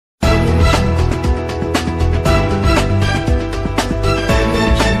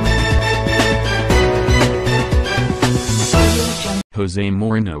Jose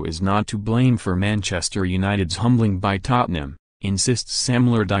Mourinho is not to blame for Manchester United's humbling by Tottenham, insists Sam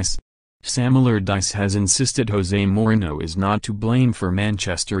Allardyce. Sam Allardyce has insisted Jose Mourinho is not to blame for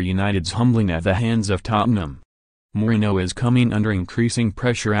Manchester United's humbling at the hands of Tottenham. Mourinho is coming under increasing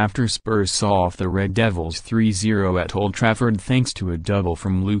pressure after Spurs saw off the Red Devils 3-0 at Old Trafford thanks to a double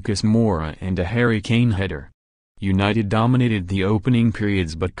from Lucas Moura and a Harry Kane header. United dominated the opening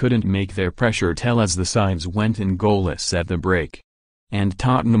periods but couldn't make their pressure tell as the sides went in goalless at the break. And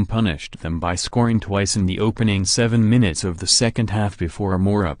Tottenham punished them by scoring twice in the opening 7 minutes of the second half before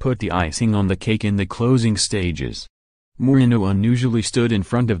Moura put the icing on the cake in the closing stages. Mourinho unusually stood in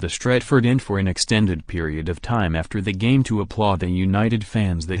front of the Stretford end for an extended period of time after the game to applaud the United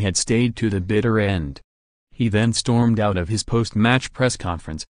fans that had stayed to the bitter end. He then stormed out of his post-match press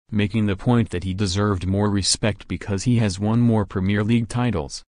conference, making the point that he deserved more respect because he has won more Premier League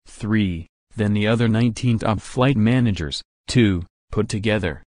titles, 3, than the other 19 top-flight managers, 2, put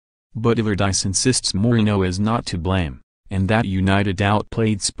together. But Allardyce insists Mourinho is not to blame, and that United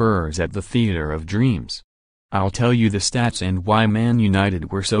outplayed Spurs at the Theatre of Dreams. "I'll tell you the stats and why Man United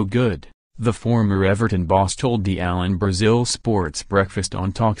were so good," the former Everton boss told the Alan Brazil Sports Breakfast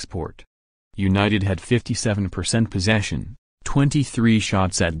on TalkSport. United had 57% possession, 23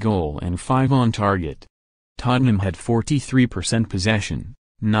 shots at goal and 5 on target. Tottenham had 43% possession,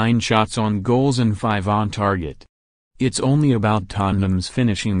 9 shots on goals and 5 on target. It's only about Tottenham's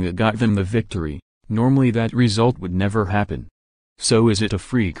finishing that got them the victory. Normally that result would never happen. So is it a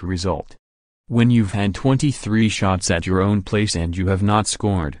freak result? When you've had 23 shots at your own place and you have not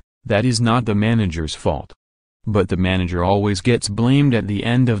scored, that is not the manager's fault. But the manager always gets blamed at the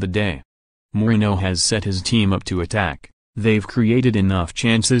end of the day. Mourinho has set his team up to attack. They've created enough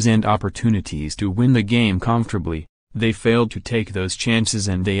chances and opportunities to win the game comfortably. They failed to take those chances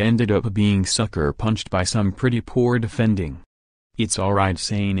and they ended up being sucker punched by some pretty poor defending. It's alright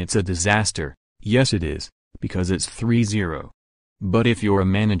saying it's a disaster, yes it is, because it's 3-0. But if you're a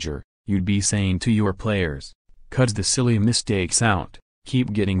manager, you'd be saying to your players, cut the silly mistakes out,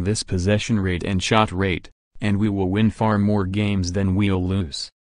 keep getting this possession rate and shot rate, and we will win far more games than we'll lose.